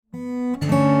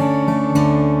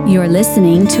You're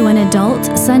listening to an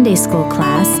adult Sunday school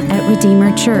class at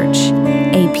Redeemer Church,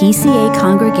 a PCA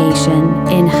congregation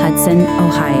in Hudson,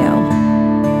 Ohio.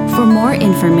 For more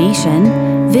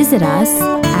information, visit us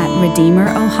at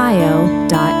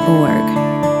redeemerohio.org.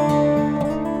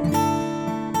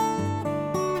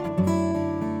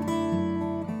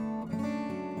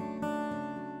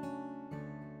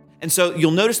 And so you'll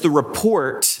notice the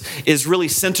report is really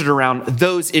centered around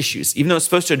those issues, even though it's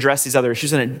supposed to address these other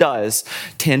issues, and it does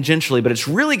tangentially, but it's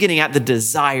really getting at the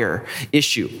desire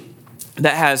issue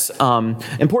that has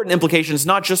important implications,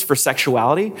 not just for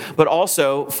sexuality, but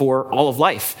also for all of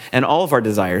life and all of our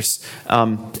desires.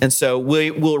 And so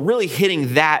we're really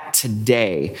hitting that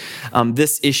today,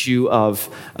 this issue of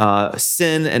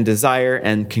sin and desire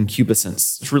and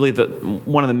concupiscence. It's really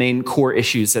one of the main core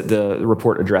issues that the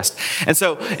report addressed. And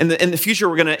so in the future,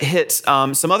 we're going to hit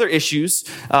some other issues,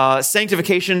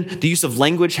 sanctification, the use of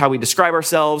language, how we describe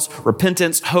ourselves,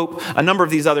 repentance, hope, a number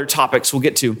of these other topics we'll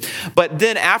get to. But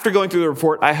then after going through the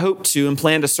report, I hope to and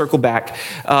plan to circle back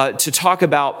to talk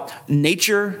about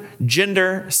nature,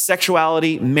 gender,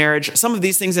 sexuality, marriage, some of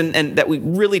these things and that we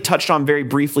really touched on very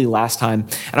briefly last time.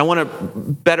 And I want to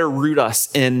better root us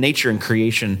in nature and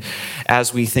creation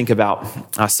as we think about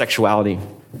sexuality.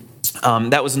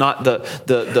 That was not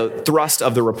the thrust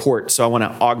of the report, so I want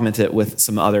to augment it with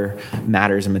some other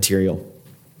matters and material.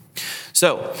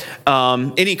 So,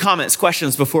 any comments,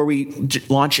 questions before we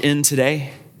launch in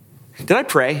today? Did I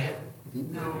pray?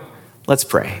 No. Let's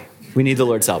pray. We need the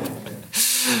Lord's help.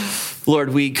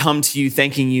 Lord, we come to you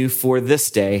thanking you for this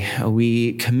day.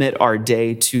 We commit our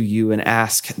day to you and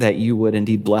ask that you would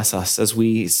indeed bless us as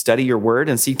we study your word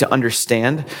and seek to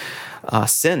understand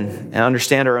sin and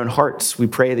understand our own hearts. We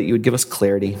pray that you would give us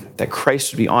clarity, that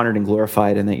Christ would be honored and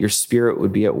glorified, and that your spirit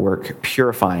would be at work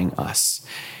purifying us.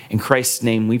 In Christ's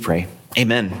name we pray.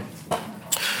 Amen.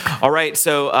 All right,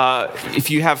 so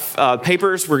if you have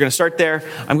papers, we're going to start there.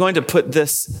 I'm going to put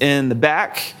this in the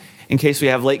back in case we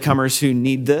have latecomers who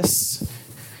need this.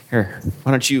 Here,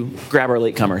 why don't you grab our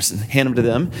latecomers and hand them to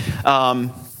them.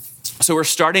 So we're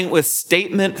starting with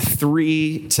statement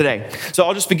 3 today. So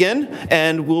I'll just begin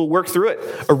and we'll work through it.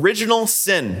 Original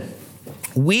sin.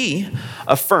 We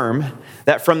affirm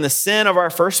that from the sin of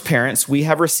our first parents, we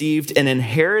have received an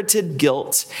inherited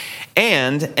guilt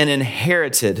and an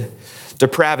inherited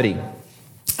depravity.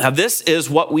 Now, this is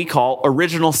what we call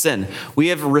original sin. We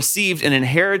have received an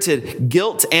inherited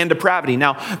guilt and depravity.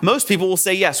 Now, most people will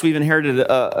say, yes, we've inherited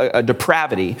a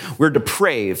depravity. We're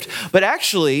depraved. But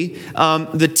actually,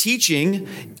 the teaching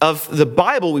of the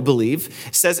Bible, we believe,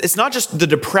 says it's not just the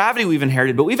depravity we've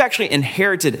inherited, but we've actually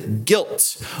inherited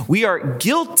guilt. We are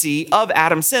guilty of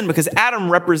Adam's sin because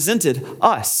Adam represented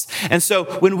us. And so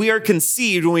when we are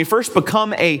conceived, when we first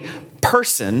become a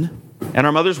person in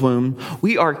our mother's womb,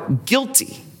 we are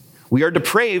guilty. We are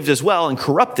depraved as well and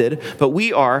corrupted, but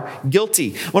we are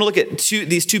guilty. I want to look at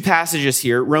these two passages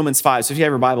here, Romans 5. So if you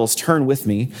have your Bibles, turn with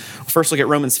me. First, look at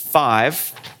Romans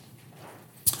 5.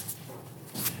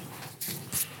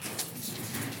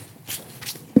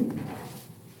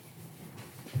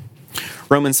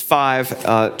 Romans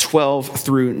 5, 12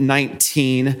 through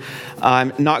 19.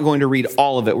 I'm not going to read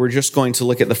all of it. We're just going to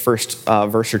look at the first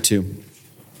verse or two.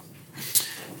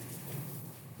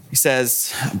 He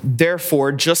says,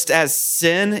 therefore, just as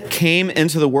sin came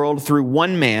into the world through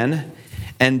one man,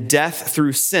 and death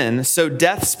through sin, so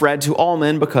death spread to all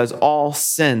men because all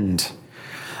sinned.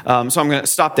 So I'm going to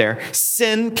stop there.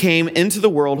 Sin came into the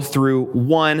world through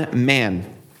one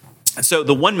man. So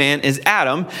the one man is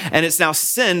Adam, and it's now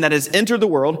sin that has entered the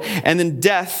world, and then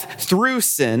death through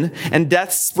sin, and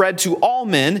death spread to all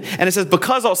men. And it says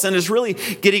because all sin is really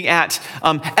getting at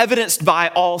evidenced by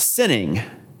all sinning.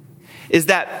 Is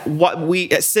that what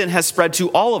sin has spread to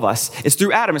all of us? It's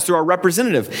through Adam, it's through our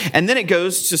representative. And then it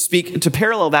goes to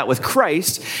parallel that with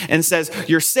Christ and says,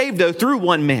 you're saved though through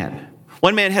one man.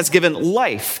 One man has given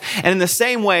life. And in the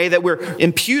same way that we're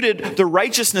imputed the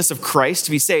righteousness of Christ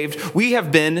to be saved, we have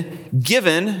been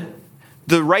given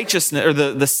the righteousness or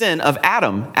the sin of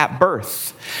Adam at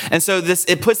birth. And so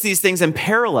it puts these things in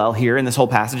parallel here in this whole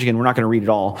passage. Again, we're not going to read it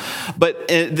all, but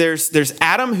there's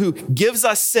Adam who gives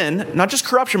us sin, not just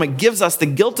corruption, but gives us the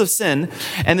guilt of sin.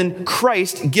 And then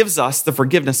Christ gives us the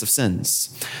forgiveness of sins.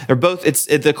 They're both,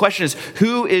 the question is,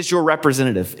 who is your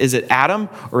representative? Is it Adam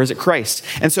or is it Christ?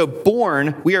 And so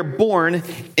we are born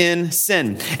in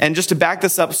sin. And just to back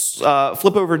this up,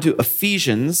 flip over to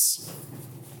Ephesians.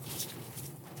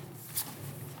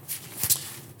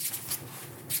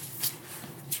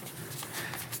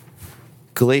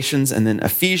 Galatians and then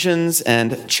Ephesians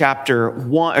and chapter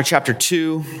 1 or chapter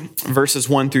 2 verses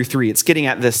 1 through 3. It's getting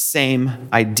at this same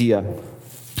idea.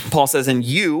 Paul says, and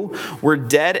you were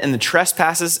dead in the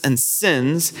trespasses and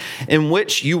sins in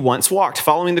which you once walked,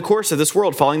 following the course of this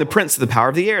world, following the prince of the power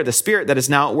of the air, the spirit that is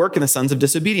now at work in the sons of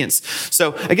disobedience.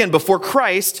 So again, before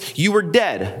Christ, you were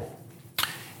dead.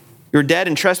 You were dead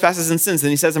in trespasses and sins.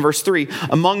 Then he says in verse 3,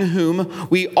 among whom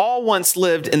we all once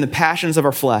lived in the passions of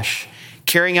our flesh,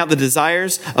 carrying out the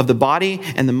desires of the body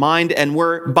and the mind, and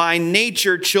were by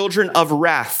nature children of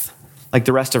wrath, like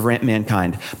the rest of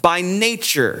mankind. By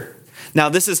nature. Now,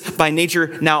 this is by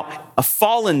nature, now a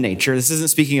fallen nature. This isn't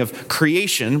speaking of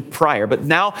creation prior, but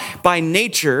now by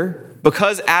nature,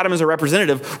 because Adam is a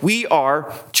representative, we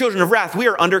are children of wrath. We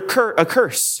are under a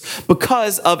curse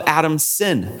because of Adam's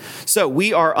sin. So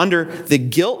we are under the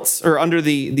guilt, or under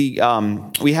we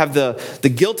have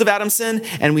the guilt of Adam's sin,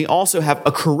 and we also have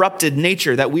a corrupted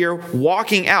nature that we are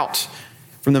walking out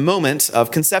from the moment of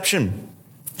conception.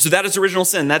 So that is original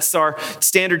sin. That's our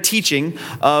standard teaching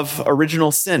of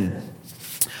original sin.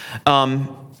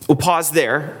 We'll pause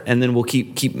there, and then we'll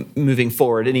keep moving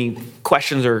forward. Any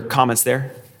questions or comments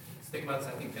there? Think about this,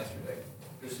 I think, yesterday.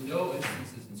 There's no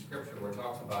instances in Scripture where it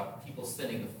talks about people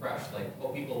sinning afresh, like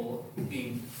people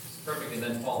being perfect and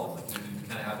then falling. Like you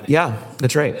kind of have it. Yeah,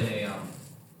 that's right. If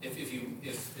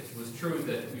it was true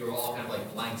that we were all kind of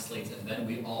like blank slates and then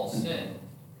we all sin,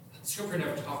 Scripture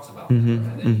never talks about that,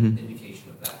 and any indication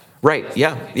of that. Right.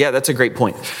 Yeah, that's a great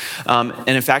point. And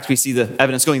in fact, we see the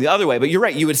evidence going the other way. But you're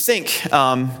right. You would think,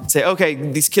 say, okay,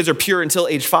 these kids are pure until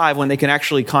age 5 when they can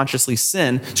actually consciously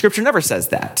sin. Scripture never says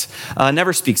that,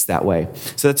 never speaks that way.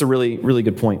 So that's a really, really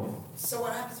good point. So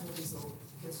what happens with these little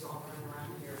kids all running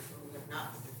around here who have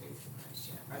not put their faith in Christ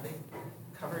yet? Are they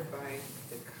covered by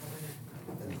the covenant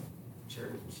of the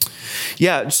church?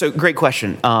 Yeah, so great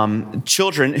question.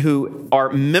 Children who are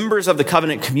members of the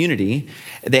covenant community,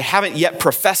 they haven't yet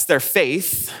professed their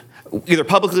faith, either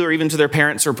publicly or even to their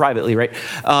parents or privately, right?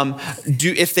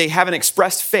 If they haven't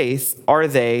expressed faith, are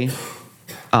they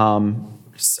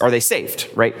saved,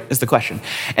 right, is the question.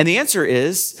 And the answer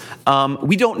is,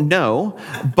 we don't know,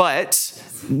 but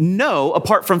no,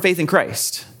 apart from faith in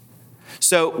Christ.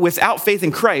 So without faith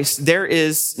in Christ, there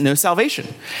is no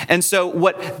salvation. And so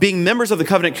what being members of the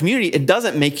covenant community, it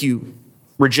doesn't make you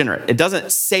regenerate. It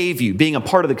doesn't save you being a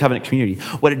part of the covenant community.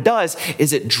 What it does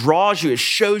is it draws you, it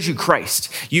shows you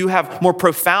Christ. You have more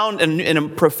profound, and in a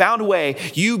profound way,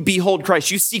 you behold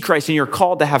Christ, you see Christ, and you're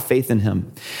called to have faith in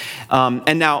him.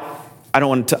 And now, I don't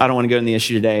want to go into the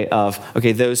issue today of,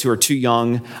 okay, those who are too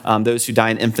young, those who die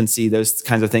in infancy, those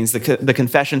kinds of things. The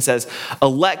confession says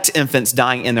elect infants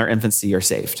dying in their infancy are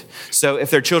saved. So if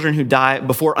they're children who die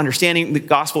before understanding the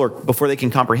gospel or before they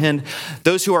can comprehend,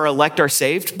 those who are elect are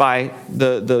saved by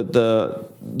the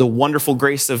wonderful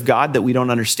grace of God that we don't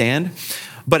understand.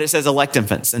 But it says elect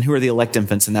infants. And who are the elect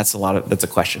infants? And that's a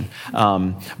question.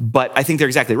 But I think they're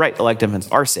exactly right. Elect infants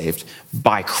are saved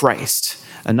by Christ.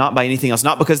 And not by anything else,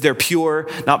 not because they're pure,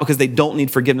 not because they don't need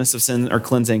forgiveness of sin or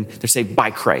cleansing. They're saved by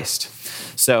Christ.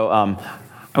 So I'm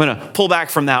going to pull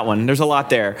back from that one. There's a lot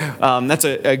there. That's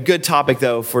a good topic,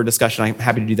 though, for discussion. I'm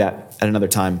happy to do that at another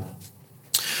time.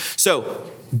 So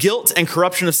guilt and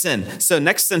corruption of sin. So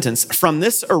next sentence, from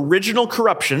this original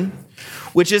corruption,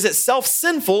 which is itself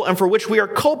sinful and for which we are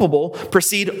culpable,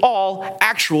 proceed all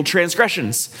actual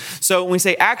transgressions. So when we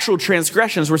say actual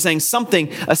transgressions, we're saying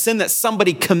a sin that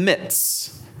somebody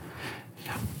commits.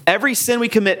 Every sin we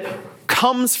commit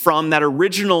comes from that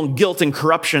original guilt and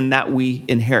corruption that we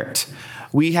inherit.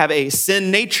 We have a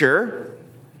sin nature,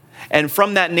 and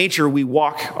from that nature we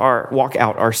walk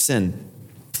out our sin.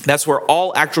 That's where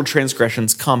all actual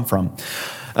transgressions come from.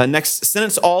 Next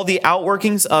sentence, all the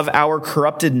outworkings of our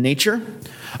corrupted nature,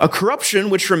 a corruption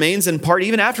which remains in part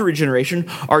even after regeneration,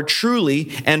 are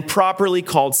truly and properly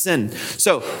called sin.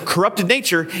 So corrupted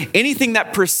nature, anything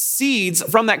that proceeds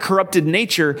from that corrupted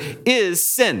nature is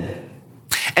sin.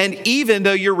 And even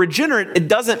though you're regenerate, it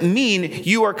doesn't mean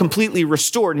you are completely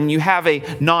restored and you have a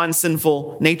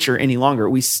non-sinful nature any longer.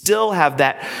 We still have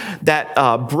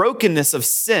that brokenness of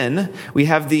sin. We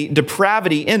have the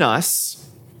depravity in us.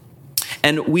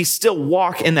 And we still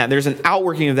walk in that. There's an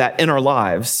outworking of that in our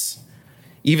lives,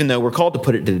 even though we're called to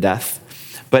put it to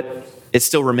death. But it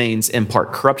still remains in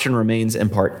part. Corruption remains in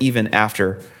part, even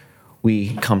after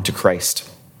we come to Christ.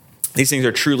 These things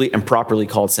are truly and properly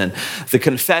called sin. The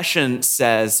confession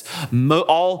says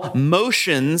all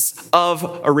motions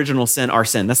of original sin are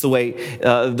sin. That's the way,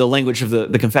 the language of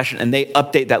the confession. And they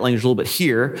update that language a little bit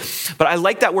here. But I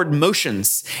like that word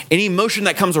motions. Any motion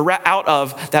that comes out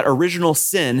of that original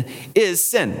sin is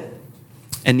sin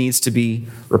and needs to be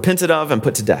repented of and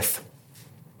put to death.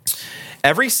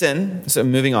 Every sin, so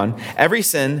moving on, every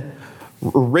sin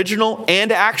original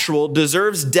and actual,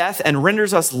 deserves death and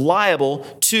renders us liable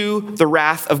to the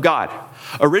wrath of God.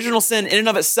 Original sin in and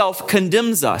of itself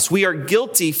condemns us. We are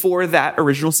guilty for that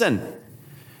original sin.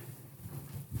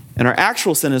 And our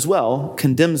actual sin as well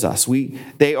condemns us.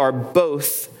 They are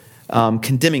both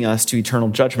condemning us to eternal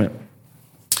judgment.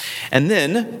 And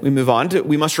then we move on to,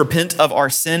 we must repent of our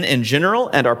sin in general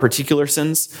and our particular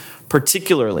sins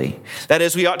particularly. That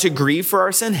is, we ought to grieve for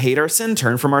our sin, hate our sin,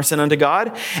 turn from our sin unto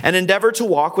God, and endeavor to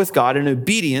walk with God in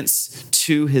obedience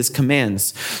to his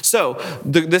commands. So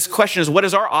this question is, what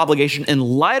is our obligation in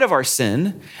light of our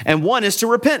sin? And one is to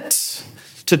repent,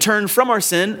 to turn from our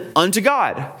sin unto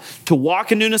God, to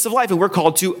walk in newness of life. And we're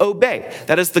called to obey.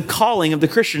 That is the calling of the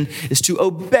Christian, is to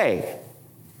obey,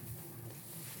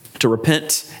 to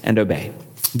repent and obey.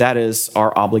 That is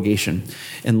our obligation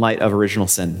in light of original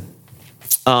sin.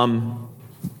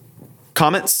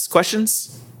 Comments,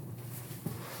 questions?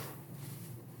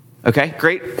 Okay,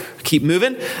 great. Keep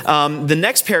moving. The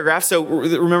next paragraph, so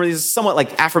remember these are somewhat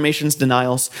like affirmations,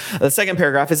 denials. The second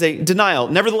paragraph is a denial.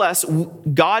 Nevertheless,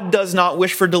 God does not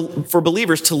wish for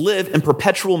believers to live in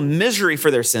perpetual misery for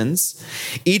their sins,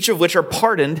 each of which are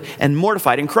pardoned and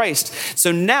mortified in Christ.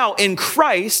 So now in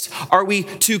Christ, are we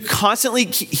to constantly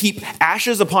heap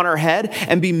ashes upon our head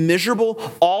and be miserable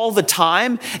all the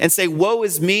time and say, woe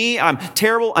is me, I'm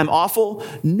terrible, I'm awful?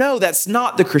 No, that's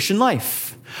not the Christian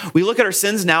life. We look at our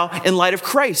sins now in light of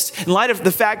Christ, in light of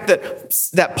the fact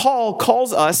that Paul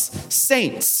calls us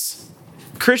saints.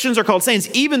 Christians are called saints.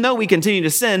 Even though we continue to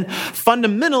sin,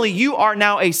 fundamentally, you are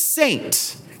now a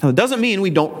saint. Now, it doesn't mean we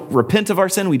don't repent of our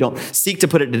sin. We don't seek to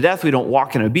put it to death. We don't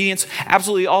walk in obedience.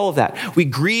 Absolutely all of that. We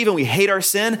grieve and we hate our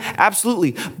sin.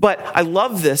 Absolutely. But I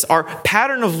love this. Our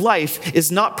pattern of life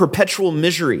is not perpetual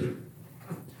misery,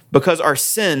 because our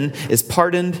sin is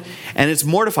pardoned and it's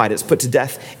mortified. It's put to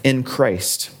death in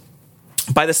Christ.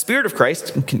 By the Spirit of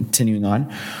Christ, continuing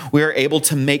on, we are able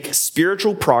to make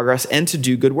spiritual progress and to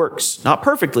do good works. Not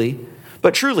perfectly,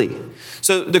 but truly.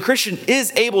 So the Christian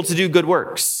is able to do good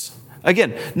works.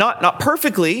 Again, not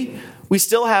perfectly. We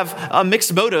still have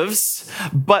mixed motives,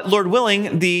 but Lord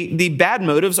willing, the bad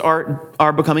motives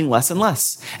are becoming less and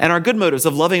less. And our good motives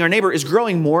of loving our neighbor is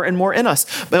growing more and more in us.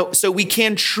 So we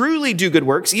can truly do good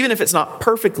works, even if it's not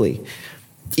perfectly.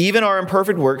 Even our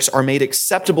imperfect works are made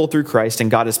acceptable through Christ, and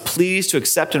God is pleased to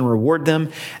accept and reward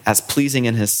them as pleasing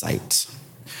in his sight.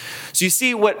 So you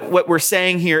see what we're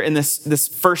saying here in this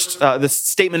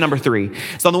statement number 3.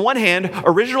 So on the one hand,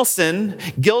 original sin,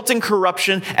 guilt and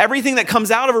corruption, everything that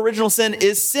comes out of original sin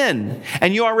is sin,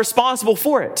 and you are responsible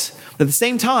for it. But at the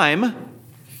same time,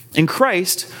 in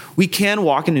Christ, we can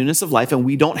walk in newness of life, and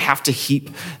we don't have to heap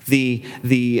the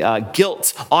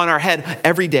guilt on our head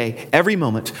every day, every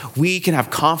moment. We can have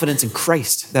confidence in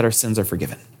Christ that our sins are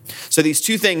forgiven. So these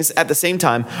two things at the same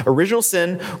time, original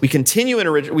sin, we continue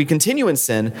in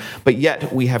sin, but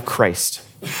yet we have Christ.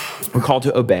 We're called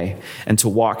to obey and to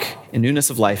walk in newness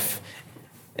of life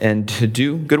and to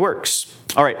do good works.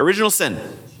 All right, original sin.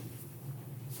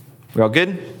 We all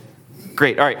good?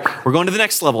 Great. All right, we're going to the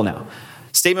next level now.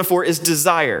 Statement 4 is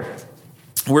desire.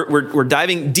 We're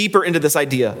diving deeper into this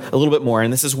idea a little bit more,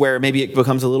 and this is where maybe it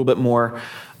becomes a little bit more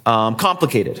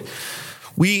complicated.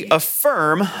 We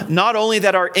affirm not only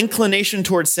that our inclination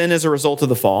towards sin is a result of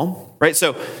the fall, right?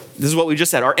 So this is what we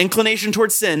just said. Our inclination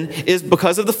towards sin is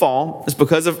because of the fall, is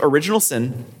because of original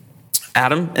sin,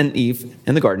 Adam and Eve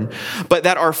in the garden, but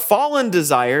that our fallen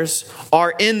desires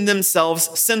are in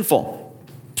themselves sinful,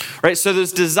 right? So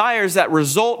those desires that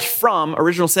result from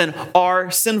original sin are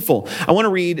sinful. I want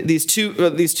to read these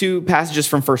two passages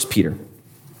from 1 Peter.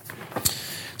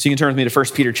 So you can turn with me to 1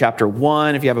 Peter chapter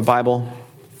 1 if you have a Bible,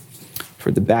 for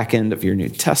the back end of your New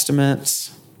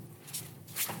Testament.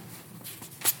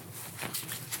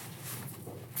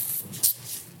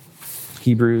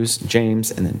 Hebrews,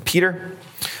 James, and then Peter.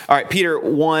 All right,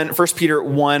 1 Peter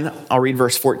 1, I'll read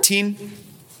verse 14.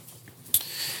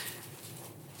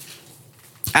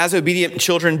 As obedient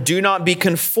children, do not be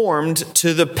conformed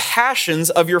to the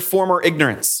passions of your former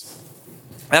ignorance.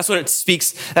 That's what it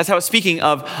speaks. That's how it's speaking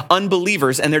of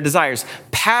unbelievers and their desires.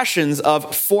 Passions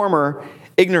of former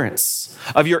ignorance,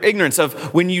 of your ignorance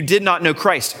of when you did not know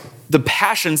Christ. The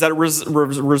passions that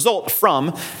result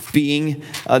from being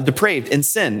depraved in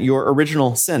sin, your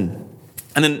original sin.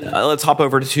 And then let's hop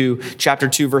over to chapter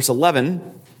 2, verse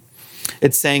 11.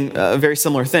 It's saying a very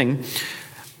similar thing.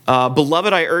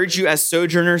 Beloved, I urge you as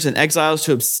sojourners and exiles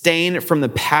to abstain from the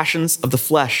passions of the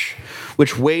flesh,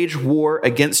 which wage war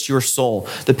against your soul.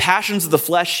 The passions of the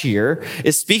flesh here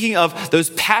is speaking of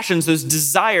those passions, those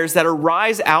desires that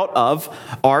arise out of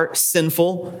our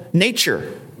sinful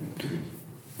nature.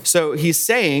 So he's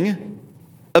saying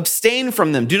Abstain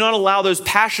from them. Do not allow those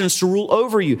passions to rule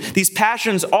over you. These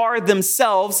passions are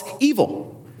themselves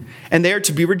evil, and they are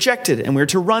to be rejected, and we're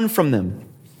to run from them.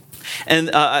 And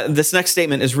this next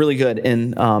statement is really good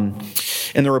in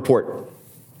the report.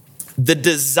 The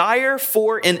desire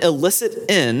for an illicit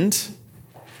end,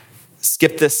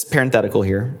 skip this parenthetical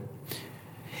here,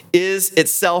 is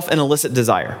itself an illicit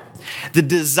desire. The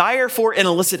desire for an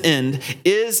illicit end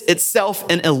is itself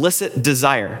an illicit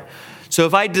desire. So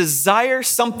if I desire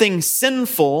something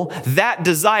sinful, that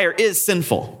desire is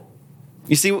sinful.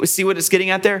 You see what it's getting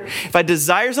at there? If I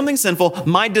desire something sinful,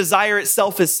 my desire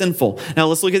itself is sinful. Now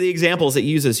let's look at the examples it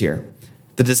uses here.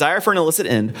 The desire for an illicit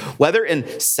end, whether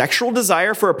in sexual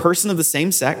desire for a person of the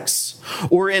same sex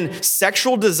or in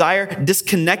sexual desire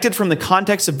disconnected from the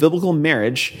context of biblical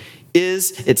marriage,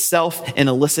 is itself an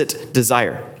illicit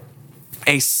desire.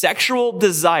 A sexual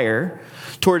desire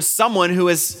towards someone who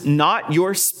is not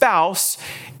your spouse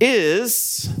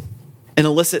is an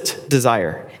illicit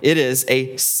desire. It is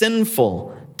a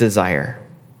sinful desire.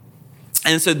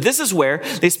 And so this is where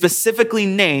they specifically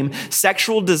name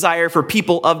sexual desire for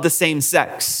people of the same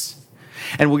sex.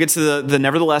 And we'll get to the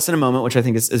nevertheless in a moment, which I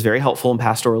think is very helpful and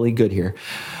pastorally good here.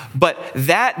 But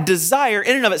that desire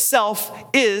in and of itself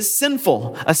is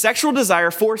sinful. A sexual desire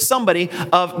for somebody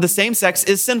of the same sex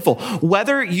is sinful.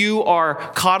 Whether you are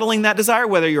coddling that desire,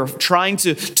 whether you're trying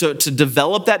to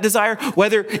develop that desire,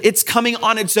 whether it's coming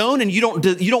on its own and you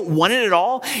don't want it at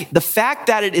all, the fact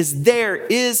that it is there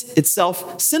is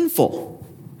itself sinful.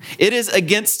 It is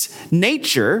against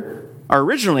nature, our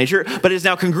original nature, but it is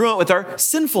now congruent with our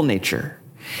sinful nature.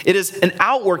 It is an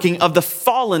outworking of the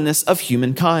fallenness of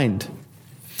humankind.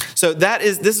 So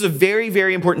this is a very,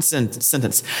 very important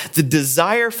sentence. The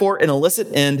desire for an illicit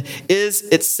end is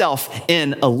itself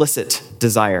an illicit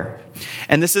desire.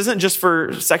 And this isn't just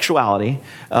for sexuality.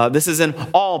 This is in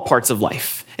all parts of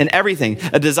life, in everything.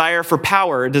 A desire for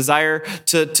power, a desire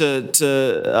to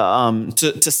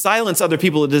silence other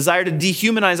people, a desire to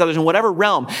dehumanize others in whatever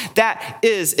realm. That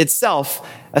is itself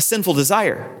a sinful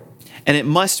desire, and it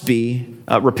must be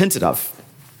repented of.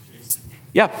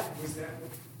 Yeah.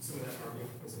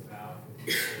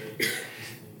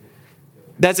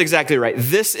 That's exactly right.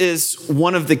 This is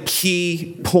one of the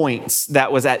key points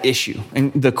that was at issue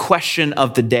and the question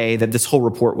of the day that this whole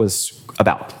report was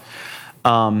about.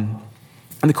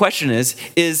 And the question is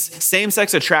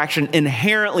same-sex attraction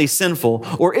inherently sinful,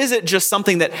 or is it just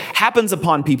something that happens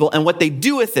upon people and what they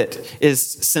do with it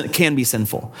can be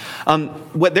sinful?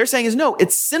 What they're saying is, no,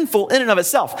 it's sinful in and of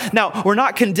itself. Now, we're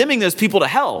not condemning those people to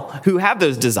hell who have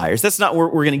those desires. That's not where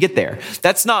we're going to get there.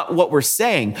 That's not what we're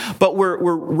saying. But we're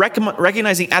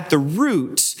recognizing at the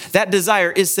root that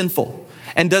desire is sinful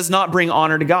and does not bring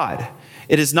honor to God.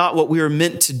 It is not what we were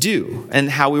meant to do and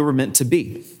how we were meant to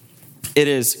be. It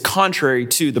is contrary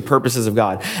to the purposes of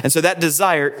God. And so that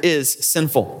desire is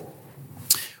sinful.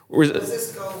 Does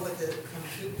this go with the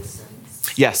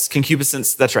concupiscence? Yes,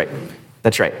 concupiscence. That's right.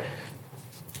 That's right.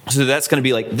 So that's going to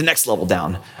be like the next level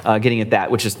down, getting at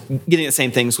that, which is getting at the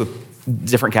same things with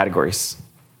different categories.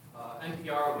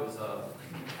 NPR was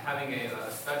having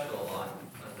a special on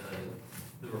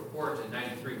the report in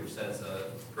 '93, which says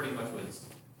pretty much was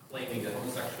claiming that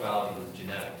homosexuality was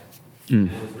genetic. And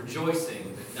it was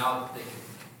rejoicing that now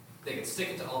they can stick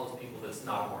it to all those people that it's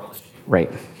not a moral issue.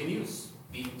 Right. Can you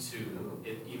speak to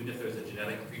it, even if there's a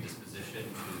genetic predisposition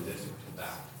to this or to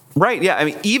that? Right, yeah. I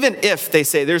mean, even if they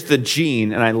say there's the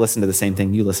gene, and I listen to the same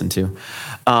thing you listen to,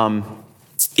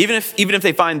 even if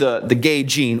they find the gay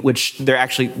gene, which they're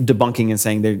actually debunking and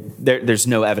saying there's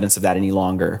no evidence of that any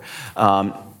longer.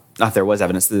 Not there was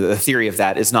evidence. The theory of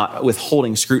that is not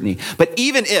withholding scrutiny. But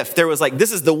even if there was like,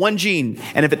 this is the one gene,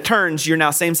 and if it turns, you're now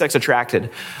same-sex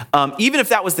attracted. Even if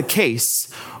that was the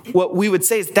case, what we would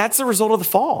say is that's a result of the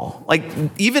fall. Like,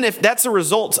 even if that's a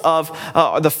result of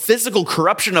the physical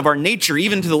corruption of our nature,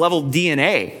 even to the level of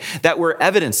DNA that we're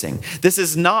evidencing, this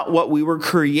is not what we were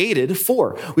created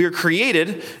for. We were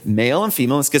created male and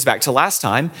female. This gets back to last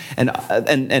time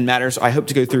and matters I hope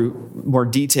to go through more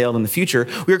detail in the future.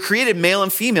 We were created male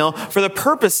and female for the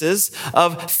purposes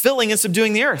of filling and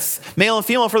subduing the earth. Male and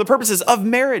female for the purposes of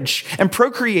marriage and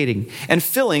procreating and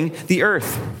filling the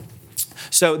earth.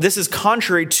 So this is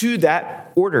contrary to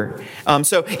that order.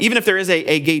 So even if there is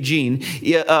a gay gene,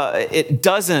 it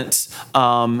doesn't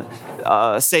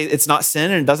say it's not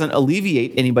sin, and it doesn't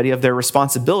alleviate anybody of their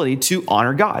responsibility to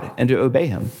honor God and to obey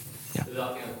Him. Yeah. The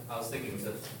other thing I was thinking was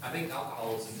that I think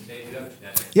alcoholism, they do have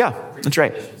genetic. Yeah, that's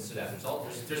right. To that.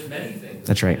 There's many things.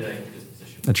 That's right.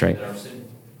 That's right. That are sin.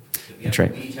 That's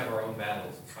right. We each have our own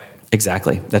battles to fight.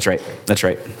 Exactly. That's right. That's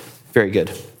right. Very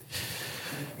good.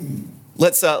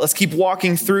 Let's keep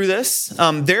walking through this.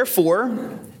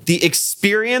 Therefore, the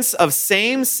experience of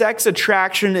same-sex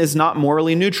attraction is not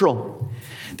morally neutral.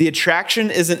 The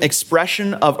attraction is an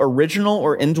expression of original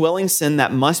or indwelling sin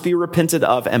that must be repented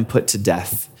of and put to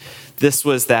death. This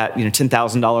was that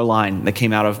 $10,000 line that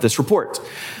came out of this report.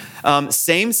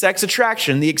 Same-sex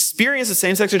attraction, the experience of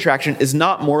same-sex attraction is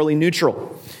not morally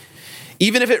neutral.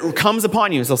 Even if it comes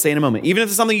upon you, as I'll say in a moment, even if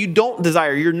it's something you don't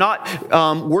desire, you're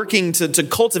not working to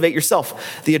cultivate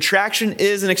yourself, the attraction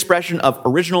is an expression of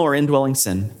original or indwelling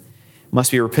sin, must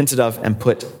be repented of and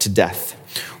put to death.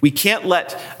 We can't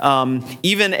let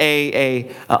even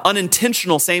a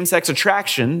unintentional same-sex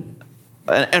attraction,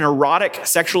 an erotic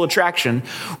sexual attraction,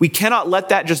 we cannot let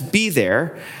that just be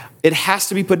there. It has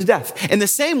to be put to death. In the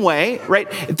same way, right,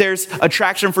 if there's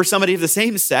attraction for somebody of the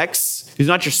same sex who's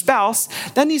not your spouse,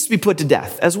 that needs to be put to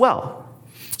death as well.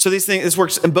 So this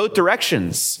works in both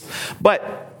directions.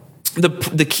 But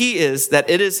the key is that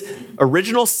it is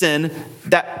original sin,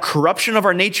 that corruption of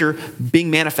our nature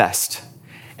being manifest.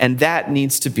 And that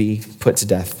needs to be put to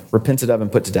death, repented of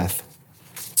and put to death.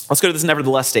 Let's go to this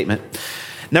nevertheless statement.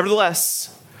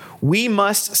 Nevertheless, we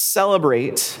must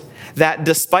celebrate that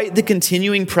despite the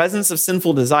continuing presence of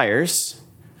sinful desires,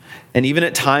 and even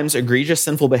at times egregious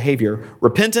sinful behavior,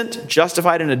 repentant,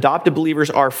 justified, and adopted believers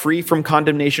are free from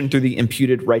condemnation through the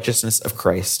imputed righteousness of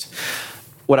Christ.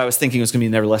 What I was thinking was going to be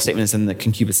the nevertheless statement is in the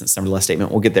concupiscence nevertheless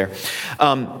statement. We'll get there.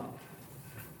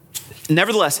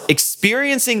 Nevertheless,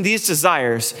 experiencing these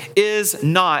desires is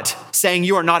not saying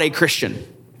you are not a Christian.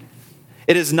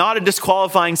 It is not a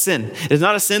disqualifying sin. It is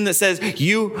not a sin that says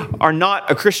you are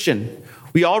not a Christian.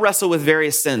 We all wrestle with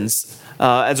various sins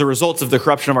as a result of the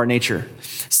corruption of our nature.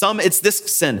 Some it's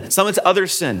this sin, some it's other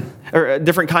sin, or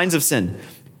different kinds of sin.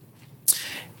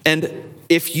 And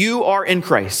if you are in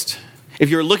Christ, if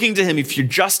you're looking to him, if you're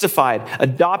justified,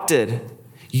 adopted,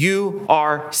 you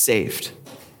are saved.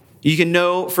 You can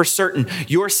know for certain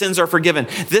your sins are forgiven,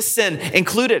 this sin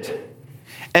included.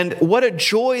 And what a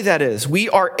joy that is. We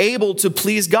are able to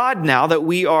please God now that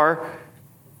we are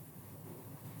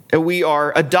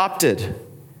adopted,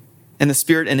 and the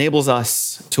Spirit enables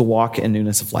us to walk in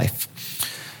newness of life.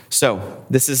 So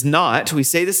this is not, we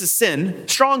say this is sin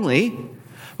strongly,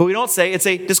 but we don't say it's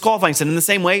a disqualifying sin. In the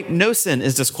same way, no sin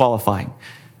is disqualifying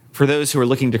for those who are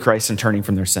looking to Christ and turning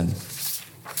from their sin.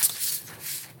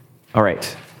 All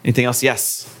right. Anything else?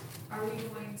 Yes. Are we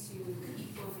going to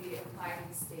equally apply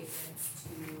these statements to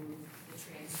the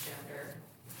transgender?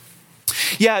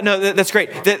 Yeah, no, that's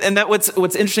great. And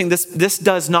what's interesting, this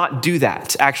does not do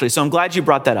that, actually. So I'm glad you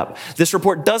brought that up. This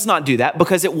report does not do that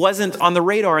because it wasn't on the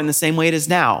radar in the same way it is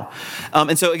now.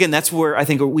 And so again, that's where I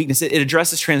think a weakness, it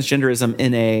addresses transgenderism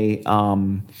in a,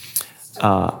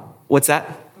 what's that?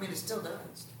 I mean, it still does.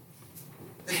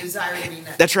 The desire to be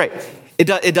met. That's right.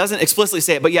 It doesn't explicitly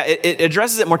say it, but yeah, it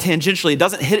addresses it more tangentially. It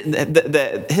doesn't hit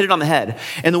it on the head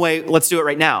in the way, let's do it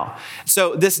right now.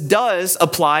 So this does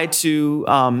apply to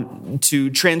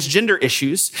transgender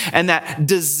issues, and that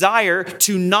desire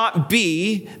to not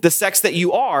be the sex that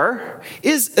you are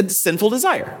is a sinful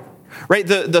desire, right?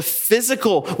 The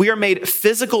physical, we are made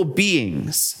physical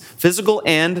beings, physical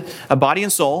and a body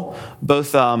and soul,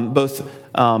 both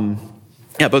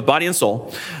body and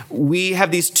soul. We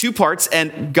have these two parts,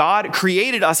 and God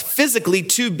created us physically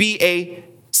to be a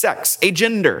sex, a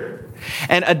gender.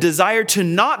 And a desire to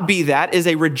not be that is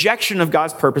a rejection of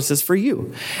God's purposes for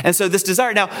you. And so this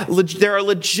desire, now, there are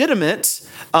legitimate,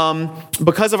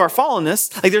 because of our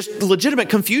fallenness, like there's legitimate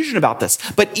confusion about this.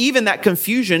 But even that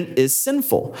confusion is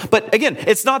sinful. But again,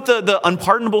 it's not the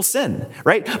unpardonable sin,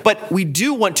 right? But we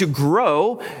do want to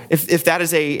grow, if that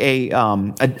is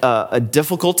a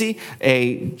difficulty,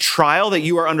 a trial that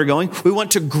you are undergoing, we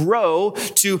want to grow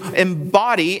to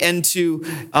embody and to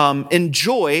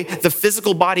enjoy the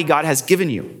physical body God has given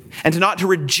you, and not to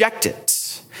reject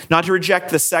it, not to reject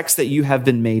the sex that you have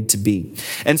been made to be.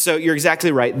 And so you're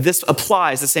exactly right. This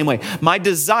applies the same way. My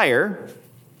desire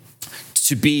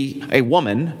to be a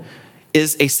woman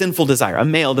is a sinful desire. A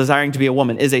male desiring to be a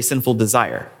woman is a sinful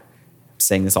desire. I'm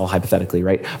saying this all hypothetically,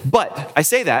 right? But I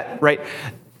say that, right?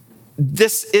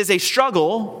 This is a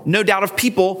struggle, no doubt, of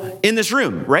people in this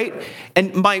room, right?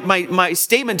 And my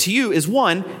statement to you is,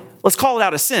 one, let's call it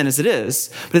out as sin as it is,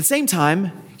 but at the same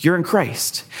time, you're in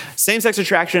Christ. Same-sex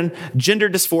attraction, gender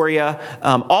dysphoria,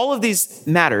 all of these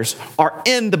matters are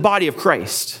in the body of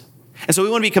Christ. And so we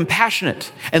want to be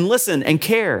compassionate and listen and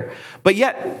care, but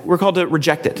yet we're called to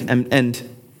reject it, and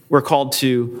we're called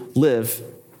to live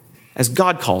as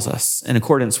God calls us in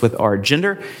accordance with our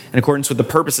gender, in accordance with the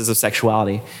purposes of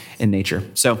sexuality in nature.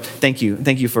 So thank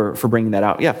you for bringing that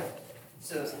out. Yeah.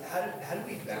 So how do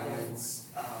we balance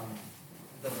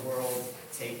the world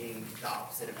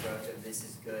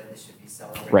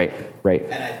Right.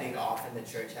 And I think often the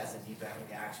church has a deep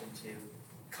reaction to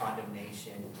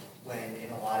condemnation when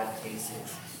in a lot of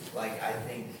cases, like I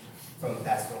think from a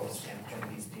pastoral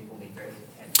standpoint, these people need very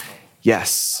intentional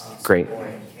Yes. Great. support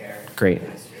and care. Great.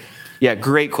 Ministry. Yeah,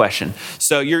 great question.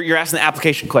 So you're asking the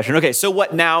application question. Okay, so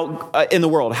what now in the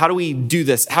world? How do we do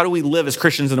this? How do we live as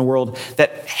Christians in a world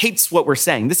that hates what we're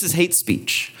saying? This is hate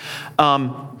speech.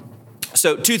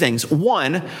 So two things.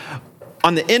 One,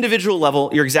 on the individual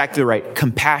level, you're exactly right.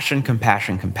 Compassion.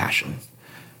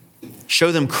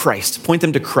 Show them Christ. Point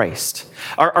them to Christ.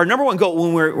 Our number one goal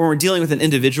when we're dealing with an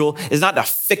individual is not to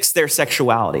fix their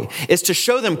sexuality. It's to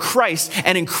show them Christ,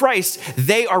 and in Christ,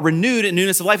 they are renewed in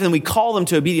newness of life, and then we call them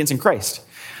to obedience in Christ.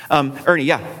 Ernie,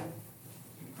 yeah.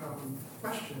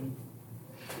 Question.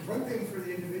 One thing for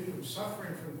the individual who's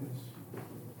suffering from this,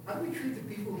 how do we treat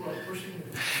the people who are pushing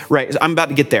it? Right, I'm about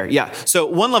to get there. Yeah. So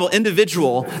one level,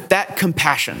 individual, that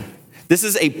compassion. This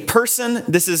is a person.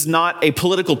 This is not a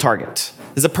political target.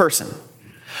 This is a person.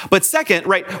 But second,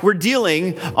 right, we're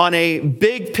dealing on a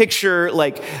big picture,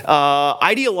 like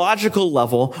ideological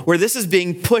level, where this is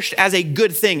being pushed as a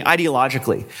good thing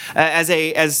ideologically,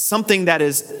 as something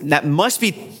that must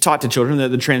be taught to children.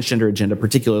 The transgender agenda,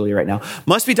 particularly right now,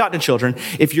 must be taught to children.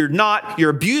 If you're not,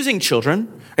 you're abusing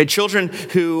children. Right? Children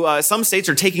who some states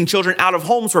are taking children out of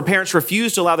homes where parents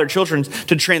refuse to allow their children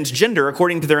to transgender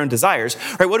according to their own desires.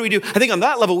 Right? What do we do? I think on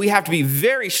that level we have to be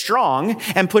very strong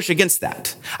and push against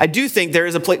that. I do think there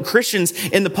is a place. Christians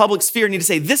in the public sphere need to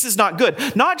say this is not good,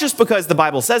 not just because the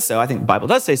Bible says so. I think the Bible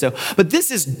does say so, but this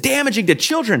is damaging to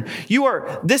children.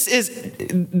 This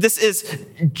is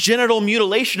genital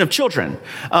mutilation of children.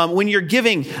 When you're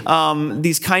giving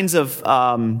these kinds of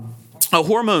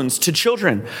hormones to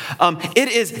children, it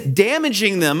is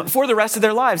damaging them for the rest of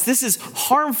their lives. This is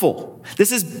harmful.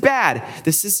 This is bad.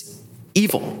 This is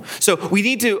evil. So we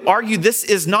need to argue this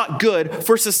is not good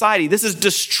for society. This is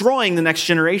destroying the next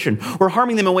generation. We're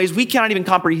harming them in ways we cannot even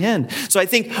comprehend. So I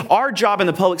think our job in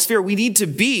the public sphere, we need to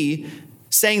be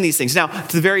saying these things. Now,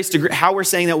 to the various degree, how we're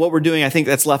saying that, what we're doing, I think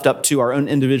that's left up to our own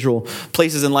individual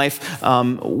places in life,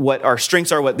 what our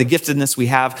strengths are, what the giftedness we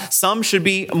have. Some should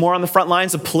be more on the front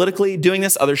lines of politically doing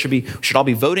this. Others should all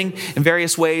be voting in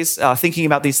various ways, thinking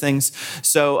about these things.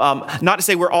 So not to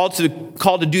say we're all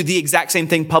called to do the exact same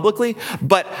thing publicly,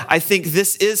 but I think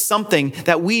this is something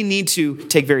that we need to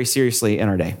take very seriously in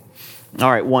our day.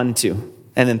 All right, 1, 2,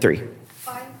 and then 3.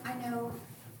 I know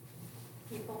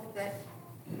people that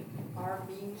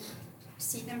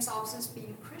see themselves as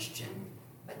being Christian,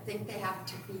 but think they have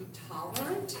to be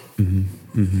tolerant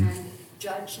and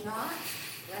judge not,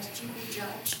 lest you be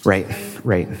judged. Right.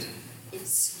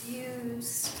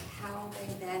 Excuse how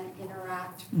they then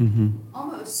interact,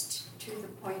 almost to the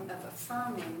point of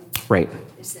affirming.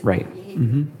 Is it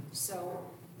behavior? So.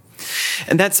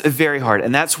 And that's very hard.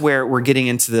 And that's where we're getting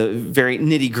into the very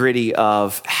nitty gritty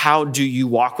of how do you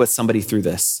walk with somebody through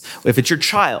this? If it's your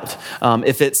child,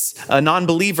 if it's a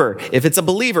non-believer, if it's a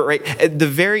believer, right?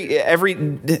 We're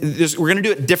going to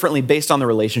do it differently based on the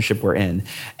relationship we're in.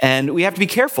 And we have to be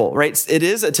careful, right? It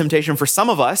is a temptation for some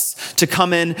of us to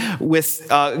come in with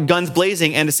guns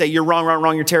blazing and to say, you're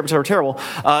wrong, you're terrible.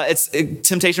 It's a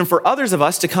temptation for others of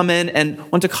us to come in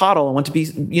and want to coddle and want to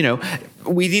be,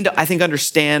 we need to, I think,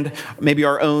 understand maybe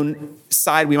our own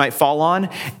side we might fall on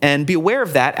and be aware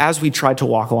of that as we try to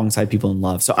walk alongside people in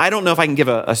love. So I don't know if I can give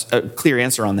a clear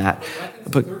answer on that.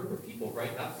 But for people,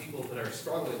 right? Not people that are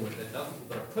struggling with it, not people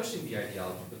that are pushing the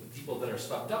ideology, but the people that are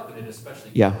swept up in it,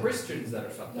 especially Christians that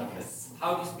are swept up in it.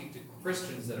 How do you speak to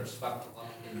Christians that are swept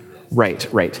up in this?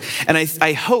 Right. And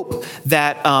I hope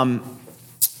that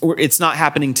it's not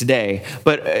happening today.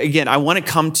 But again, I want to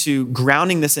come to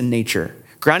grounding this in nature.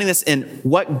 Grounding this in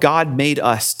what God made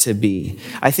us to be.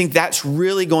 I think that's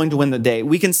really going to win the day.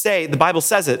 We can say, the Bible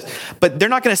says it, but they're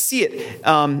not going to see it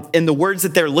in the words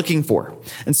that they're looking for.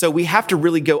 And so we have to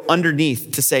really go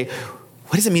underneath to say,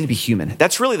 what does it mean to be human?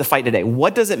 That's really the fight today.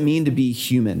 What does it mean to be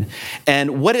human?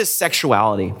 And what is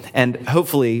sexuality? And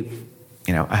hopefully,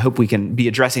 I hope we can be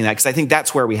addressing that because I think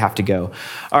that's where we have to go.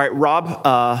 All right, Rob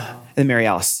and Mary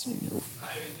Alice.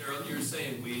 You're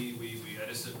saying we I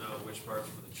just didn't know which parts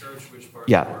were the church, which parts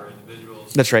Yeah. were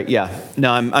individuals. That's right, yeah.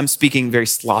 No, I'm speaking very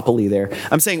sloppily there.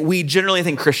 I'm saying we generally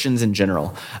think Christians in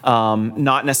general,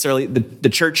 not necessarily the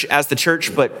church as the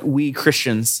church, but we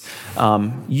Christians,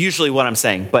 usually what I'm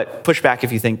saying, but push back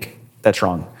if you think that's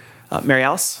wrong. Mary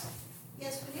Alice?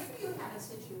 Yes, whenever you have a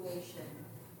situation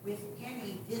with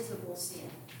any visible sin,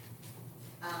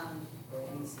 or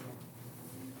any sin,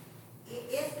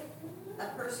 if a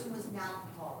person was an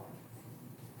alcoholic,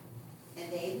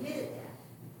 and they admitted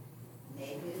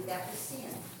that was sin,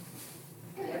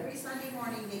 Every Sunday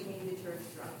morning, they came to church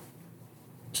drunk.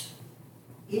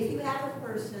 If you have a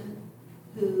person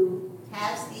who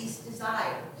has these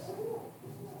desires,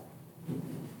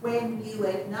 when you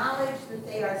acknowledge that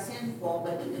they are sinful,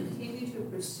 but you continue to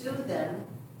pursue them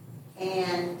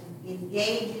and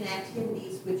engage in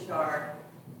activities which are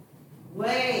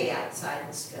way outside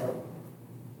the scope,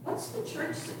 what's the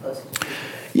church supposed to do?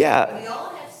 Yeah. We all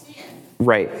have sin.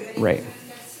 Right. Everybody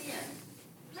has sin.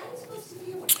 How are you supposed to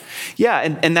deal with that? Yeah,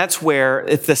 and that's where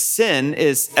if the sin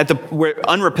is where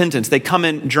unrepentant, they come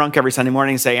in drunk every Sunday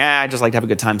morning and say, I just like to have a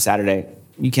good time Saturday.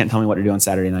 You can't tell me what to do on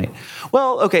Saturday night.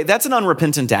 Well, okay, that's an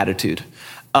unrepentant attitude.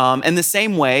 And the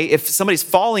same way, if somebody's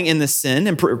falling in this sin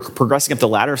and progressing up the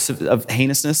ladder of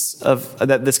heinousness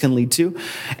that this can lead to,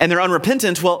 and they're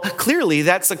unrepentant, well, clearly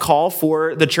that's a call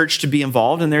for the church to be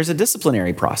involved, and there's a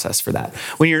disciplinary process for that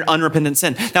when you're in unrepentant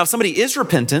sin. Now, if somebody is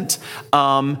repentant,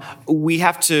 we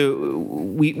don't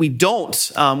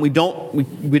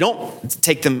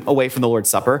take them away from the Lord's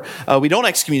Supper. We don't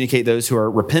excommunicate those who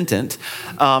are repentant.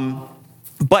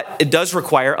 But it does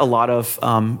require a lot of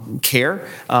care,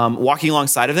 walking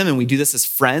alongside of them, and we do this as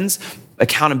friends,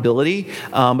 accountability,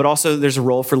 but also there's a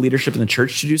role for leadership in the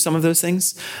church to do some of those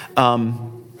things.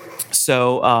 It's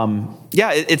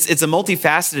a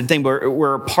multifaceted thing.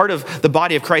 We're part of the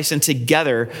body of Christ and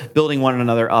together building one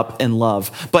another up in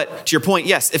love. But to your point,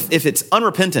 yes, if it's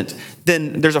unrepentant,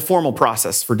 then there's a formal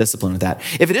process for discipline with that.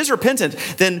 If it is repentant,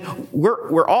 then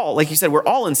we're all, like you said, we're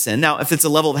all in sin. Now, if it's a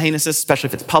level of heinousness, especially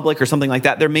if it's public or something like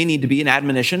that, there may need to be an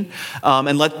admonition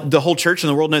and let the whole church and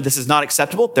the world know this is not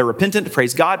acceptable. They're repentant,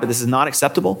 praise God, but this is not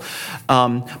acceptable.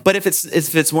 But if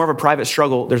it's more of a private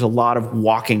struggle, there's a lot of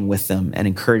walking with them and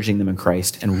encouraging them in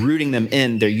Christ and rooting them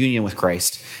in their union with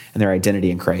Christ and their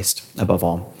identity in Christ above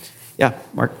all. Yeah,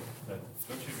 Mark?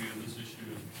 Don't you view this issue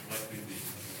as likely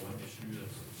the one issue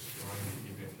that's destroying the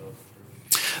evangelical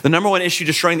church? The number one issue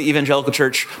destroying the evangelical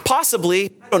church?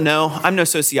 Possibly. I don't know. I'm no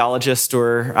sociologist,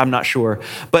 or I'm not sure.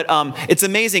 But it's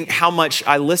amazing how much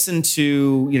I listen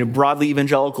to, broadly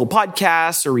evangelical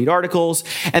podcasts or read articles,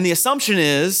 and the assumption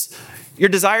is your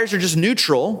desires are just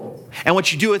neutral, and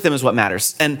what you do with them is what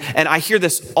matters. And I hear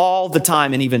this all the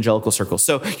time in evangelical circles.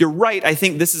 So you're right. I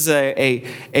think this is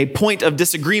a point of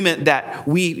disagreement that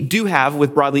we do have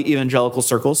with broadly evangelical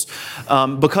circles,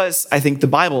 because I think the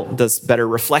Bible does better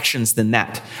reflections than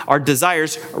that. Our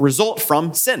desires result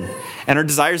from sin, and our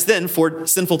desires then for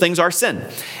sinful things are sin.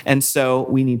 And so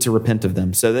we need to repent of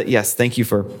them. So that, yes, thank you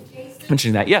for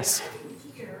mentioning that. Yes.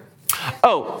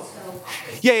 Oh.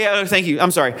 Yeah, thank you. I'm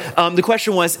sorry. The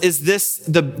question was, is this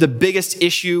the biggest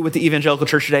issue with the evangelical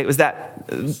church today? Was that?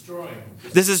 Destroying.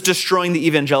 This is destroying the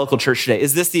evangelical church today.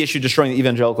 Is this the issue, destroying the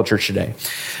evangelical church today?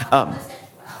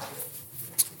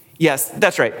 Yes,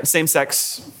 that's right.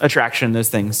 Same-sex attraction, those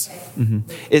things. Mm-hmm.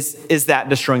 Is that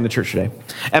destroying the church today?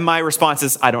 And my response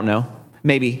is, I don't know.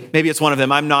 Maybe it's one of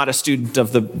them. I'm not a student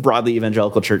of the broadly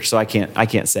evangelical church, so I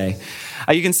can't say.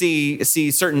 You can see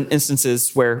certain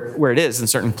instances where it is in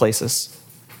certain places.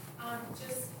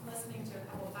 Just listening to a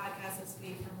couple of podcasts this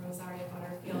week from Rosaria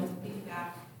Butterfield and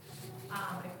feedback.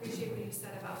 I appreciate what you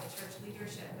said about the church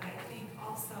leadership, but I think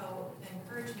also the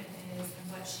encouragement is, and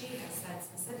what she has said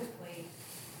specifically,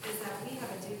 is that we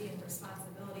have a duty and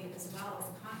responsibility as well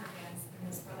as congregants and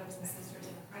as brothers and sisters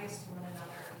in Christ to one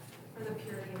another for the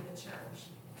purity of the church.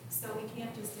 So we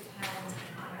can't just depend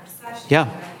on our sessions, Yeah.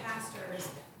 our pastors.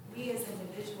 We as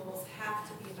individuals have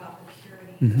to be about the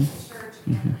purity of the church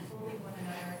and holding one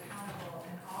another accountable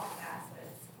in all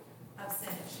facets of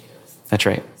sin issues. That's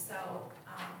right. So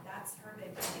that's her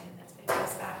big thing, and it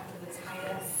goes back to the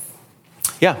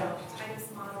Yeah. Titus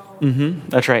model,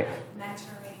 That's right.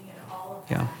 mentoring, and all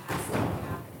of Yeah. that has to be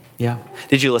happening. Yeah.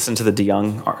 Did you listen to the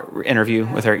DeYoung interview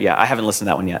with her? Yeah, I haven't listened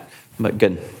to that one yet, but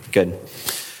good.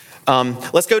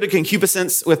 Let's go to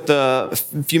concupiscence with the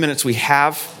few minutes we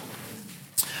have.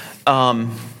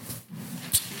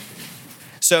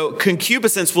 So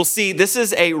concupiscence, we'll see, this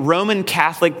is a Roman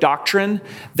Catholic doctrine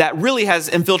that really has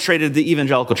infiltrated the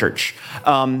evangelical church.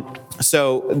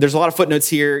 So there's a lot of footnotes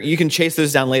here. You can chase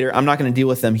those down later. I'm not going to deal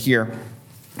with them here.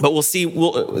 But we'll see,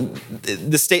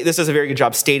 this does a very good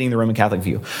job stating the Roman Catholic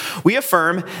view. We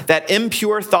affirm that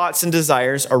impure thoughts and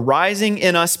desires arising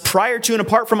in us prior to and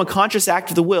apart from a conscious act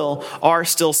of the will are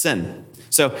still sin.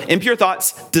 So impure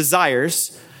thoughts,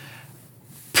 desires,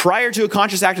 prior to a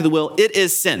conscious act of the will, it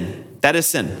is sin. That is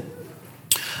sin.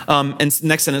 And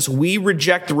next sentence, we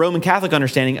reject the Roman Catholic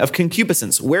understanding of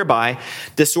concupiscence, whereby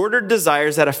disordered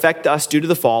desires that affect us due to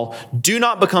the fall do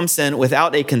not become sin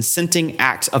without a consenting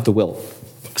act of the will.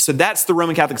 So that's the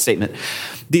Roman Catholic statement.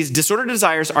 These disordered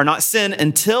desires are not sin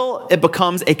until it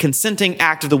becomes a consenting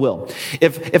act of the will.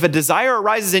 If a desire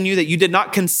arises in you that you did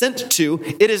not consent to,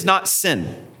 it is not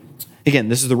sin. Again,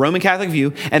 this is the Roman Catholic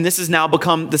view, and this has now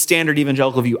become the standard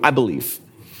evangelical view, I believe,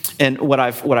 and what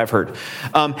I've heard.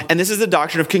 And this is the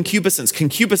doctrine of concupiscence.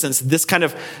 Concupiscence, this kind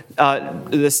of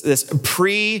this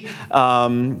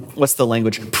what's the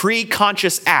language?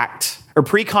 Pre-conscious act or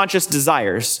pre-conscious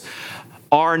desires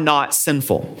are not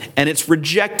sinful, and it's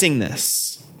rejecting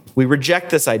this. We reject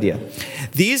this idea.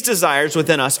 These desires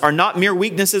within us are not mere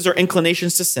weaknesses or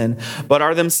inclinations to sin, but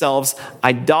are themselves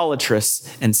idolatrous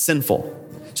and sinful.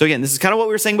 So again, this is kind of what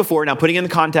we were saying before, now putting in the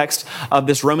context of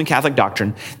this Roman Catholic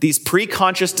doctrine. These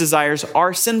pre-conscious desires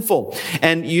are sinful.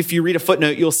 And if you read a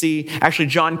footnote, you'll see actually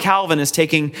John Calvin is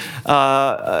taking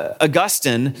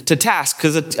Augustine to task,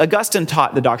 because Augustine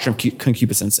taught the doctrine of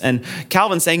concupiscence. And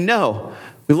Calvin's saying, no,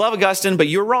 we love Augustine, but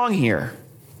you're wrong here.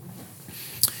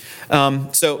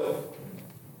 We'll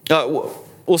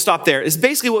stop there. It's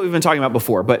basically what we've been talking about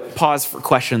before, but pause for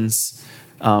questions,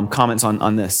 comments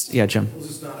on this. Yeah, Jim. This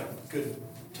is not a good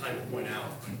time to point out,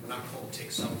 we're not called to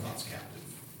take some thoughts captive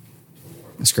to the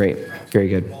Lord. That's great. Very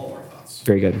good. All our thoughts.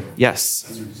 Very good. Yes.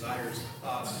 Those are desires,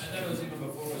 thoughts. And that was even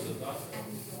before it was a thought.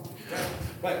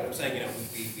 Right, I'm saying,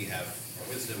 we have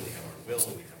our wisdom, we have our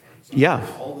will, we have our desires. Yeah.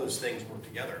 All those things work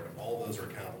together, but all those are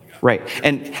accountable to God. Right.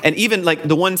 And even like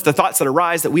the thoughts that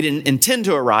arise that we didn't intend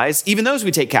to arise, even those we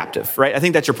take captive, right? I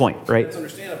think that's your point, right? It's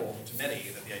understandable to many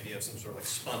that the idea of some sort of like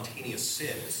spontaneous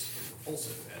sin is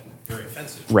repulsive and very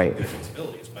offensive Right. to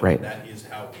sensibilities, but Right. that is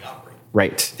how we operate.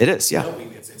 Right. It is, yeah. No,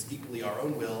 it's equally our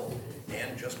own will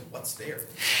and just what's there.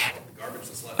 The garbage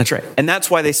that's left. That's right. And that's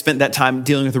why they spent that time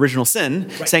dealing with original sin,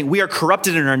 saying we are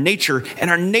corrupted in our nature, and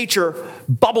our nature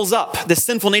bubbles up. The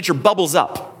sinful nature bubbles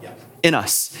up in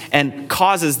us and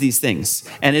causes these things.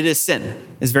 And it is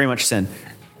sin. It's very much sin.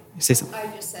 Say something.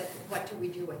 I just said, what do we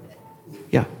do with it?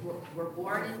 Yeah. We're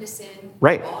born into sin.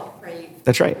 Right. We're all depraved.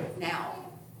 That's right. Now,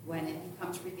 when it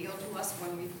becomes revealed to us,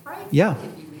 when we pray, Yeah. it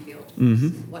can be revealed to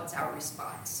us. What's our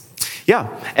response? Yeah,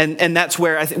 and that's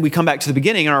where I think we come back to the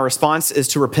beginning, and our response is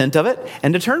to repent of it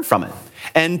and to turn from it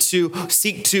and to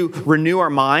seek to renew our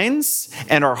minds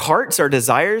and our hearts, our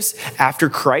desires after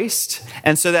Christ,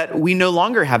 and so that we no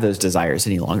longer have those desires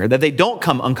any longer, that they don't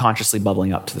come unconsciously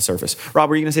bubbling up to the surface. Rob,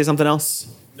 were you going to say something else?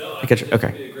 No, I Okay. think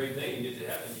it'd be a great thing. You get to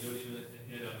heaven, you don't even,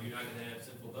 you're not going to have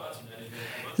sinful thoughts. You're not even going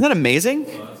to have Isn't that amazing?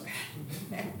 thoughts.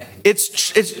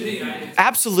 It's To me,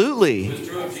 absolutely. it was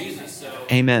true of Jesus, so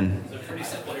Amen. it's a pretty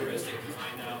simple heuristic to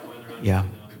find out whether or not Yeah.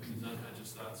 these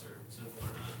unconscious thoughts are sinful or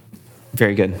not.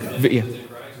 Very good. And if Yeah. it's in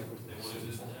Christ, they will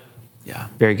exist in heaven. Yeah,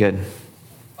 very good.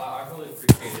 I really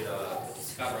appreciated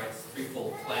Scott Wright's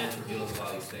threefold plan for dealing with a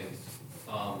lot of these things.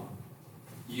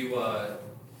 You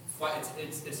fight.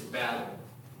 It's a battle.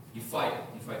 You fight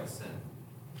the sin.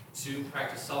 2,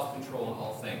 practice self-control in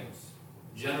all things.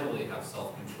 Generally, have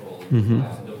self-control in your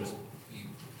lives and don't just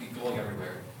be going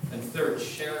everywhere. And 3rd,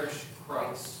 cherish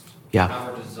Christ. Yeah.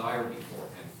 Have a desire before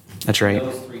Him. That's right.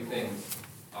 Those 3 things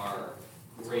are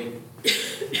great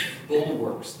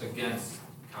bulwarks against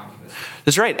concupiscence.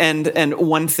 That's right. And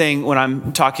one thing when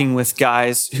I'm talking with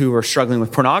guys who are struggling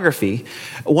with pornography,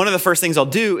 one of the first things I'll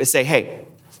do is say, hey,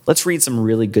 let's read some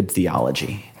really good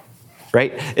theology.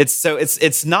 Right?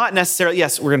 It's not necessarily,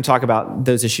 yes, we're going to talk about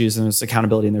those issues and there's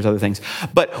accountability and there's other things,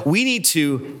 but we need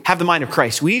to have the mind of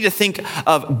Christ. We need to think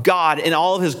of God in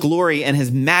all of His glory and His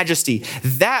majesty.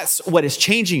 That's what is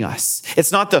changing us.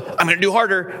 It's not I'm going to do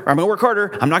harder, or I'm going to work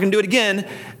harder, I'm not going to do it again.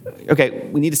 Okay,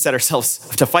 we need to set ourselves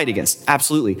to fight against,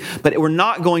 absolutely. But we're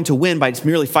not going to win by just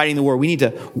merely fighting the war. We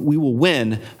will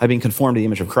win by being conformed to the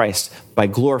image of Christ, by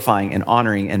glorifying and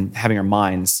honoring and having our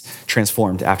minds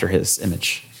transformed after His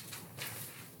image.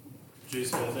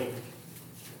 Jason, I think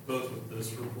both with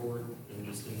this report and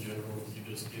just in general, you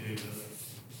just gave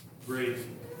a great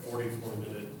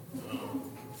 44-minute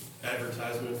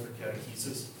advertisement for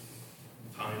catechesis,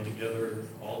 tying together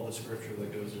all the scripture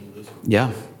that goes into this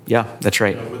report. Yeah, that's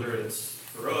right. Whether it's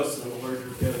for us in a larger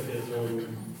catechism,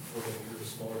 or through a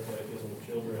smaller catechism of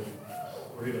children,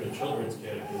 or even a children's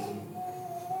catechism,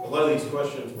 a lot of these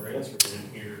questions were answered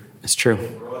in here. It's true.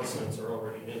 In a broad sense, are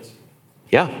already answered.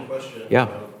 Yeah. Any question Yeah.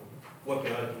 about what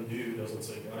God can do doesn't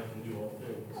say God can do all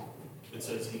things. It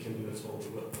says He can do His holy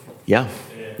will. Yeah.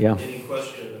 And Yeah. any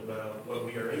question about what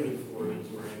we are aiming for is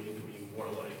we're aiming to be more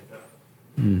like God.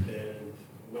 Mm. And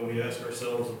when we ask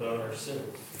ourselves about our sin,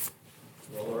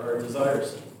 well, are our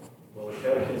desires sin? Well, the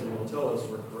Catechism will tell us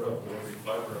we're corrupt in every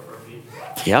fiber of our being.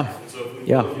 Yeah. And so if we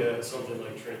Yeah. look at something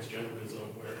like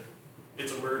transgenderism, where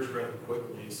it's emerged rather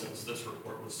quickly since this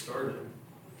report was started,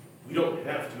 we don't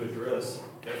have to address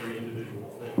every individual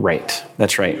thing. Right.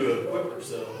 That's right. We do equip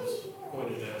ourselves,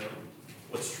 pointed at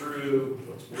what's true,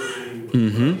 what's worthy, what's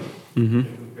Mm-hmm. right,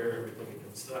 and compare everything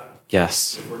against that.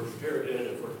 Yes. If we're comparing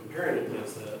it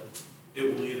against that, it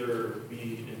will either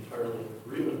be entirely in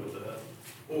agreement with that,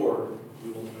 or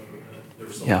we will know that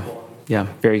there's some Yeah. flaw. Yeah.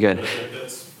 Very good. I think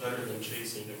that's better than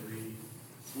chasing every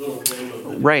little thing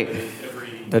of the Right.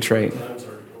 every That's right. Times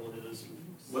article is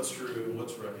what's true,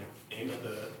 what's right. Aim at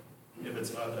that. If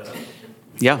it's not that,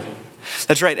 Yeah.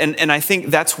 That's right. And I think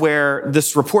that's where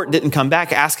this report didn't come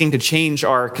back asking to change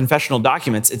our confessional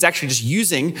documents. It's actually just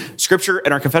using scripture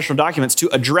and our confessional documents to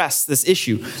address this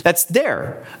issue. That's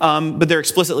there, but they're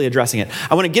explicitly addressing it.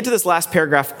 I want to get to this last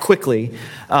paragraph quickly.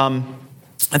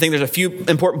 I think there's a few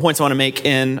important points I want to make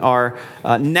in our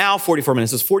now 44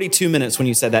 minutes. It was 42 minutes when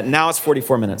you said that. Now it's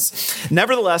 44 minutes.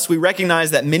 Nevertheless, we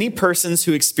recognize that many persons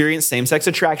who experience same-sex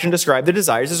attraction describe their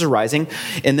desires as arising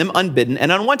in them unbidden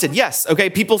and unwanted. Yes, okay,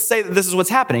 people say that this is what's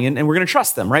happening, and we're going to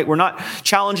trust them, right? We're not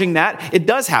challenging that. It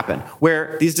does happen,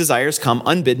 where these desires come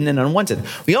unbidden and unwanted.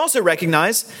 We also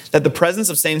recognize that the presence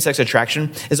of same-sex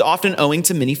attraction is often owing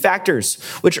to many factors,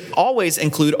 which always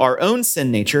include our own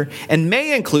sin nature and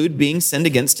may include being sinned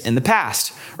against in the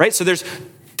past, right? So there's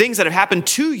things that have happened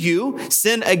to you,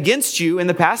 sin against you in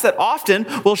the past that often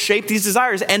will shape these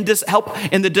desires and help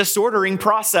in the disordering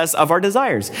process of our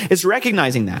desires. It's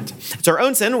recognizing that. It's our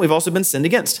own sin. We've also been sinned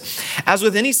against. As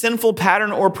with any sinful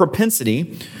pattern or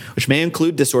propensity, which may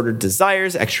include disordered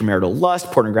desires, extramarital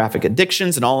lust, pornographic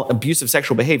addictions, and all abusive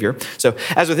sexual behavior. So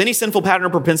as with any sinful pattern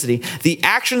or propensity, the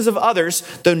actions of others,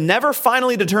 though never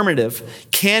finally determinative,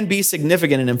 can be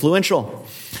significant and influential.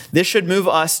 This should move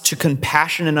us to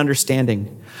compassion and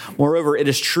understanding. Moreover, it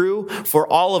is true for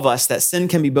all of us that sin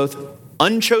can be both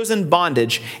unchosen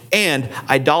bondage and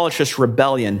idolatrous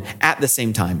rebellion at the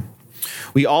same time.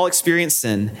 We all experience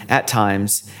sin at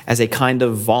times as a kind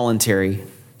of voluntary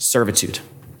servitude.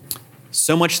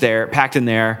 So much there, packed in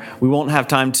there. We won't have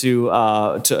time to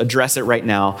address it right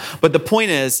now. But the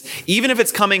point is, even if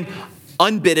it's coming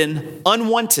unbidden,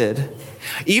 unwanted,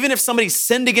 even if somebody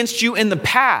sinned against you in the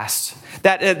past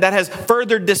that has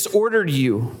further disordered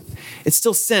you, it's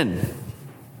still sin.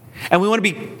 And we want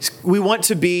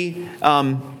to be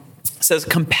says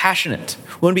compassionate.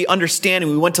 We want to be understanding.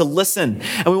 We want to listen.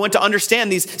 And we want to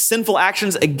understand these sinful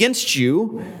actions against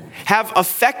you have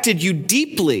affected you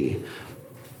deeply.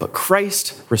 But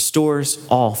Christ restores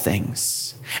all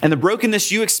things. And the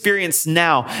brokenness you experience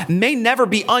now may never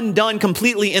be undone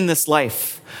completely in this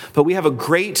life. But we have a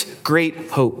great,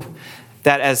 great hope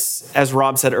that, as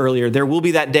Rob said earlier, there will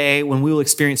be that day when we will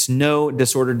experience no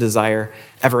disordered desire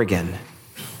ever again,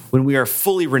 when we are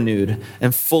fully renewed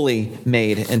and fully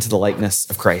made into the likeness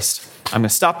of Christ. I'm going to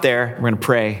stop there. We're going to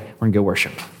pray. We're going to go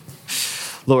worship.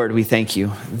 Lord, we thank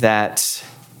you that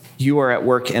you are at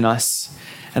work in us.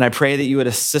 And I pray that you would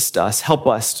assist us, help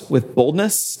us with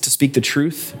boldness to speak the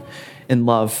truth in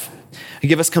love. And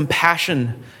give us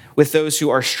compassion with those who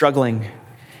are struggling,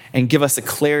 and give us a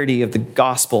clarity of the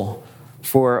gospel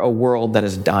for a world that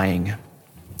is dying.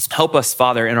 Help us,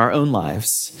 Father, in our own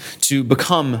lives to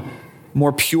become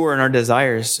more pure in our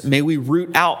desires. May we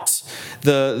root out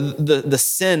the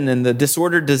sin and the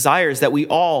disordered desires that we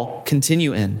all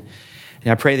continue in.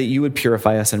 And I pray that you would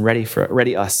purify us and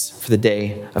ready us for the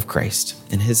day of Christ.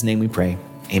 In his name we pray.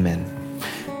 Amen.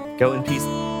 Go in peace.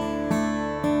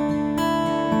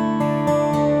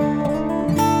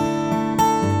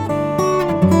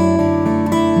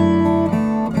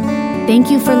 Thank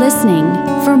you for listening.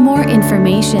 For more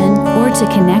information or to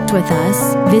connect with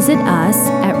us, visit us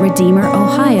at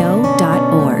redeemerohio.org.